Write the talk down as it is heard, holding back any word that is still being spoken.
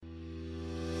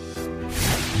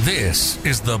This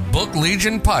is the Book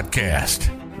Legion Podcast,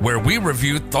 where we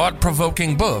review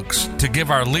thought-provoking books to give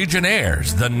our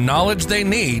Legionnaires the knowledge they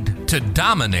need to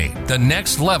dominate the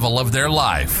next level of their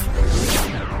life.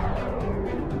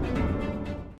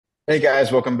 Hey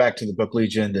guys, welcome back to the Book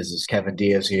Legion. This is Kevin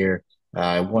Diaz here.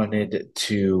 I wanted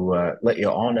to let you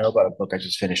all know about a book I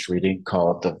just finished reading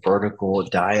called The Vertical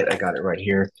Diet. I got it right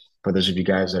here for those of you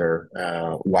guys that are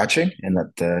watching and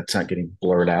that it's not getting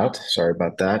blurred out. Sorry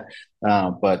about that.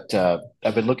 But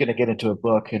I've been looking to get into a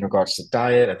book in regards to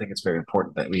diet. I think it's very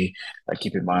important that we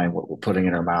keep in mind what we're putting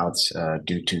in our mouths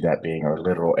due to that being our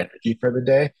literal energy for the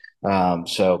day.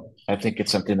 So I think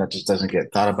it's something that just doesn't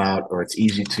get thought about, or it's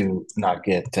easy to not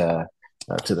get to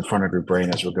the front of your brain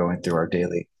as we're going through our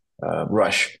daily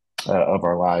rush of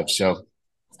our lives. So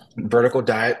Vertical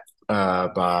Diet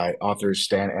by authors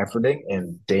Stan Efferding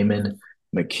and Damon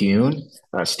McCune.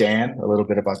 Stan, a little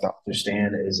bit about the author.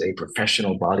 Stan is a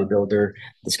professional bodybuilder.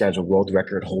 This guy's a world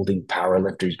record holding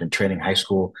powerlifter. He's been training high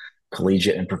school,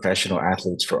 collegiate, and professional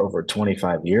athletes for over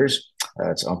 25 years.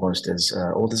 It's almost as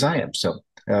old as I am. So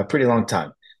pretty long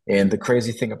time. And the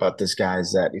crazy thing about this guy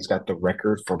is that he's got the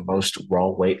record for most raw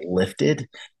weight lifted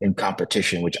in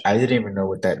competition, which I didn't even know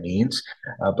what that means.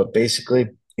 But basically,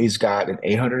 he's got an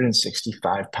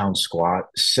 865-pound squat,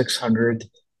 600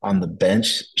 on the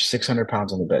bench, 600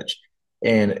 pounds on the bench,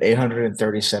 and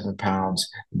 837 pounds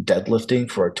deadlifting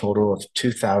for a total of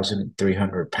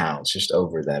 2,300 pounds, just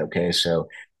over that. Okay, so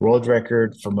world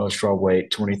record for most raw weight,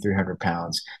 2,300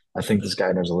 pounds. I think this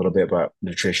guy knows a little bit about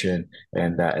nutrition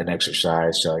and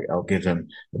exercise, so I'll give him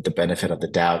the benefit of the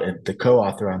doubt. And the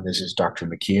co-author on this is Dr.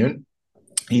 McCune.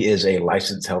 He is a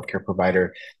licensed healthcare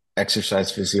provider,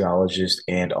 exercise physiologist,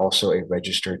 and also a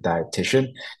registered dietitian.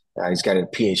 He's got a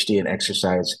PhD in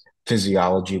exercise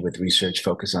physiology with research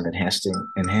focused on enhancing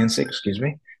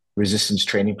resistance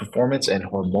training performance and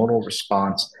hormonal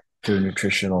response through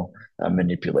nutritional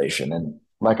manipulation. And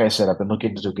like I said, I've been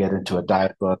looking to get into a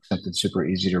diet book, something super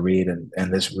easy to read,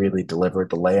 and this really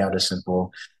delivered. The layout is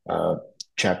simple.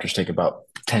 Chapters take about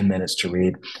 10 minutes to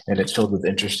read, and it's filled with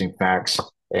interesting facts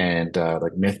and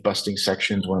like myth-busting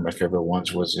sections. One of my favorite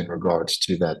ones was in regards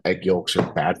to that egg yolks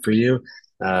are bad for you.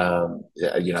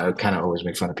 I kind of always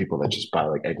make fun of people that just buy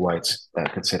like egg whites,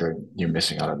 considering you're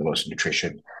missing out on the most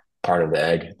nutrition part of the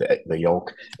egg, the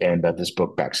yolk, and this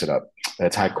book backs it up.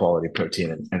 It's high quality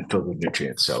protein and filled with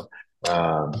nutrients. So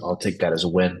I'll take that as a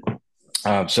win.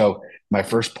 So my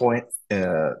first point,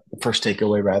 first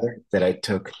takeaway rather, that I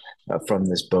took from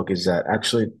this book is that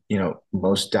actually,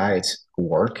 most diets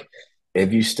work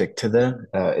if you stick to them.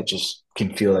 It just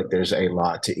can feel like there's a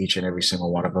lot to each and every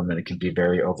single one of them, and it can be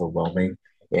very overwhelming.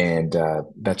 And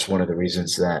that's one of the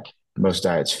reasons that most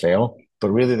diets fail.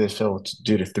 But really, they fail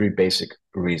due to three basic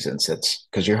reasons. That's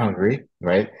because you're hungry,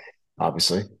 right?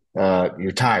 Obviously,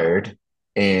 you're tired,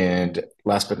 and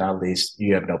last but not least,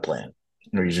 you have no plan,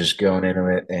 or you're just going into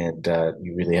it and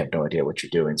you really have no idea what you're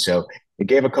doing. So it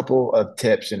gave a couple of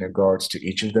tips in regards to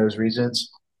each of those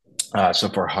reasons. So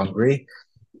for hungry,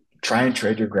 try and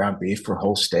trade your ground beef for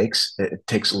whole steaks. It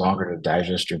takes longer to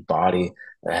digest. Your body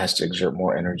has to exert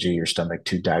more energy, your stomach,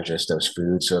 to digest those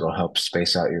foods. So it'll help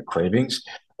space out your cravings.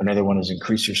 Another one is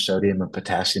increase your sodium and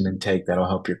potassium intake. That'll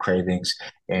help your cravings.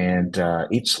 And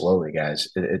eat slowly, guys.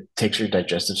 It takes your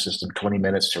digestive system 20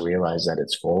 minutes to realize that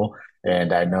it's full.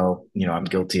 And I know, I'm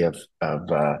guilty of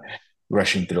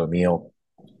rushing through a meal.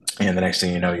 And the next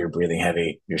thing you know, you're breathing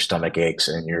heavy, your stomach aches,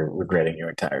 and you're regretting your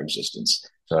entire existence.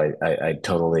 So I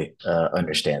totally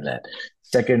understand that.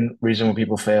 Second reason when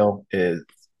people fail is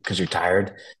because you're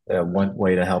tired. One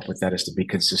way to help with that is to be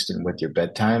consistent with your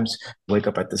bedtimes. Wake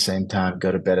up at the same time,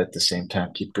 go to bed at the same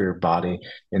time, keep your body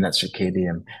in that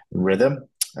circadian rhythm.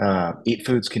 Eat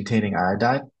foods containing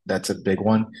iodine. That's a big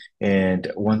one.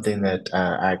 And one thing that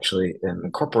I actually am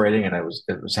incorporating, and I was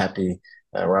happy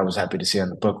to see on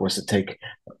the book, was to take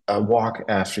a walk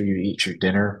after you eat your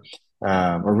dinner,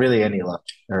 or really any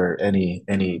lunch or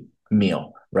any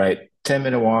meal, right?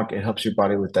 10-minute walk. It helps your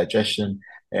body with digestion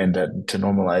and to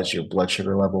normalize your blood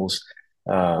sugar levels.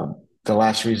 The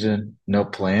last reason, no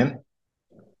plan.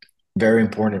 Very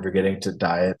important if you're getting into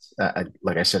diets.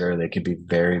 Like I said earlier, it can be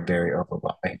very, very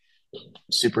overwhelming.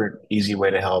 Super easy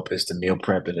way to help is to meal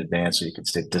prep in advance so you can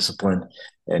stay disciplined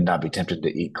and not be tempted to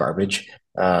eat garbage.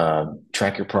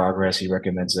 Track your progress. He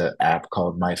recommends an app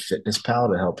called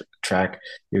MyFitnessPal to help track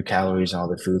your calories and all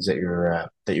the foods that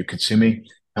you're consuming.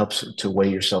 Helps to weigh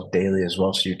yourself daily as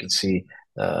well, so you can see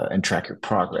and track your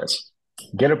progress.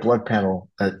 Get a blood panel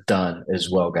done as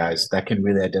well, guys. That can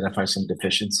really identify some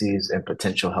deficiencies and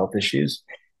potential health issues.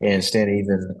 And Stan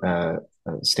even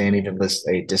Stan even lists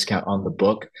a discount on the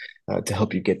book to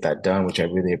help you get that done, which I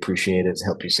really appreciate. It's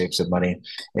help you save some money.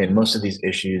 And most of these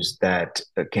issues that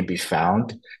can be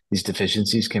found, these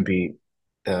deficiencies can be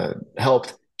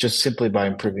helped just simply by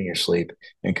improving your sleep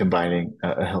and combining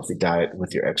a healthy diet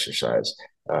with your exercise,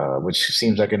 which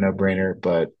seems like a no-brainer,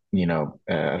 but I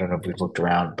don't know if we've looked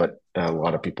around, but a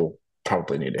lot of people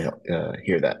probably need to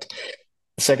hear that.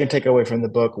 The second takeaway from the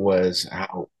book was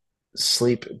how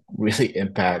sleep really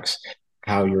impacts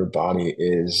how your body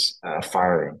is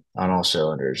firing on all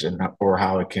cylinders, and or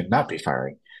how it can not be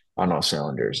firing on all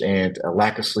cylinders. And a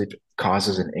lack of sleep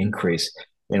causes an increase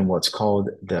in what's called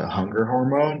the hunger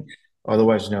hormone,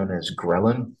 otherwise known as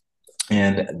ghrelin.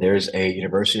 And there's a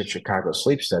University of Chicago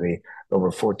sleep study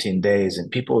over 14 days, and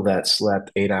people that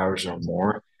slept 8 hours or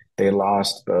more, they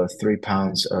lost both 3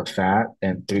 pounds of fat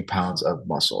and 3 pounds of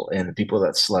muscle. And the people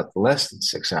that slept less than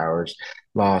 6 hours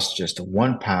lost just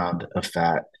 1 pound of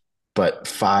fat, but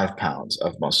 5 pounds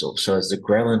of muscle. So as the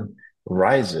ghrelin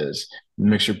rises, it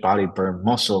makes your body burn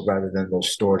muscle rather than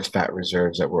those stored fat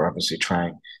reserves that we're obviously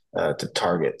trying to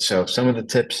target. So some of the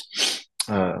tips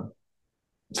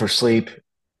for sleep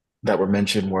that were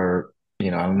mentioned were, I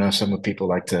don't know, some of people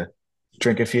like to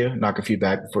drink a few, knock a few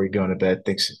back before you go into bed.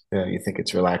 Thinks you think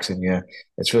it's relaxing. Yeah,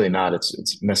 it's really not.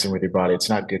 It's messing with your body. It's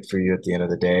not good for you at the end of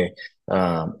the day.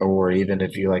 Or even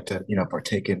if you like to,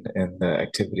 partake in the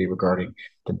activity regarding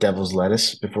the devil's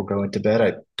lettuce before going to bed,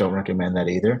 I don't recommend that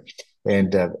either.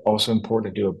 And also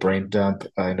important to do a brain dump.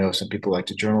 I know some people like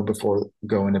to journal before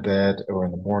going to bed or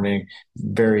in the morning.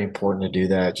 Very important to do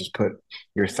that. Just put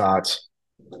your thoughts,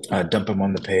 dump them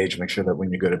on the page. Make sure that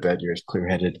when you go to bed, you're as clear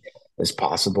headed as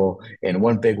possible. And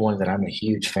one big one that I'm a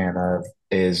huge fan of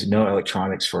is no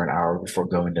electronics for an hour before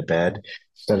going to bed.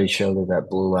 Studies show that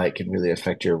blue light can really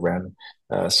affect your REM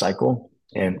cycle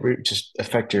and just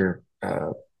affect your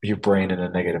brain in a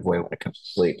negative way when it comes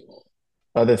to sleep.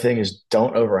 Other thing is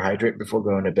don't overhydrate before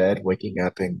going to bed. Waking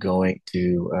up and going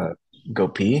to go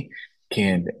pee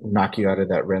can knock you out of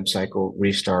that REM cycle,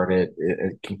 restart it.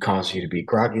 It can cause you to be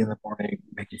groggy in the morning,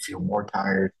 make you feel more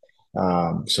tired.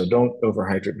 So don't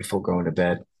overhydrate before going to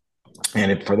bed.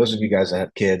 And for those of you guys that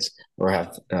have kids or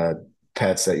have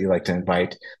pets that you like to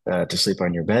invite to sleep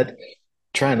on your bed,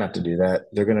 try not to do that.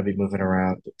 They're going to be moving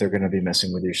around. They're going to be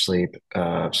messing with your sleep.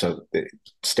 So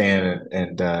Stan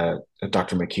and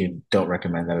Dr. McCune don't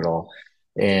recommend that at all.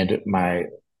 And my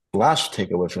last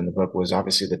takeaway from the book was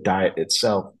obviously the diet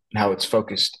itself, how it's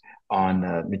focused on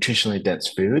nutritionally dense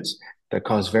foods that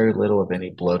cause very little of any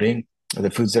bloating. The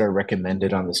foods that are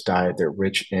recommended on this diet, they're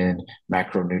rich in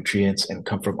macronutrients and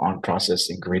come from unprocessed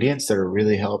ingredients that are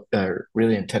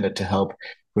really intended to help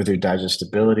with your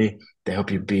digestibility. They help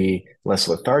you be less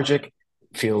lethargic,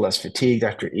 feel less fatigued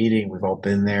after eating. We've all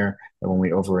been there when we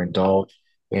overindulge.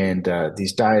 And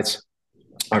these diets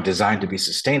are designed to be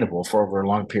sustainable for over a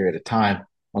long period of time.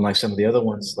 Unlike some of the other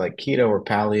ones like keto or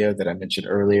paleo that I mentioned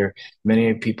earlier,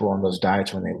 many people on those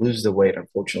diets, when they lose the weight,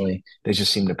 unfortunately, they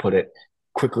just seem to put it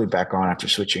quickly back on after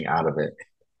switching out of it.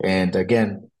 And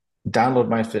again, download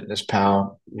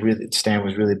MyFitnessPal. Really, Stan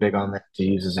was really big on that to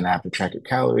use as an app to track your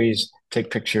calories,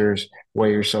 take pictures,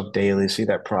 weigh yourself daily, see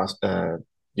that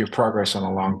your progress on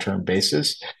a long-term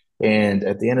basis. And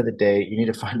at the end of the day, you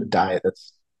need to find a diet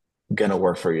that's going to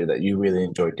work for you, that you really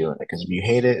enjoy doing it. Because if you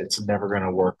hate it, it's never going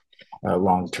to work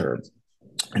long term.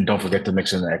 And don't forget to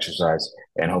mix in the exercise.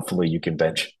 And hopefully you can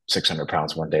bench 600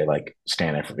 pounds one day like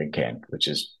Stan Efferding can, which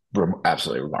is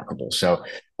absolutely remarkable. So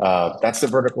that's the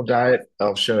vertical diet.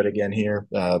 I'll show it again here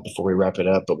before we wrap it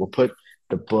up. But we'll put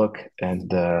the book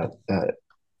and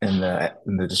in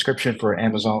the description for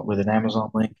Amazon with an Amazon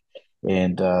link.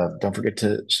 And don't forget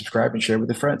to subscribe and share with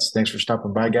your friends. Thanks for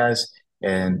stopping by, guys.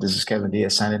 And this is Kevin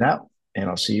Diaz signing out, and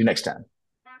I'll see you next time.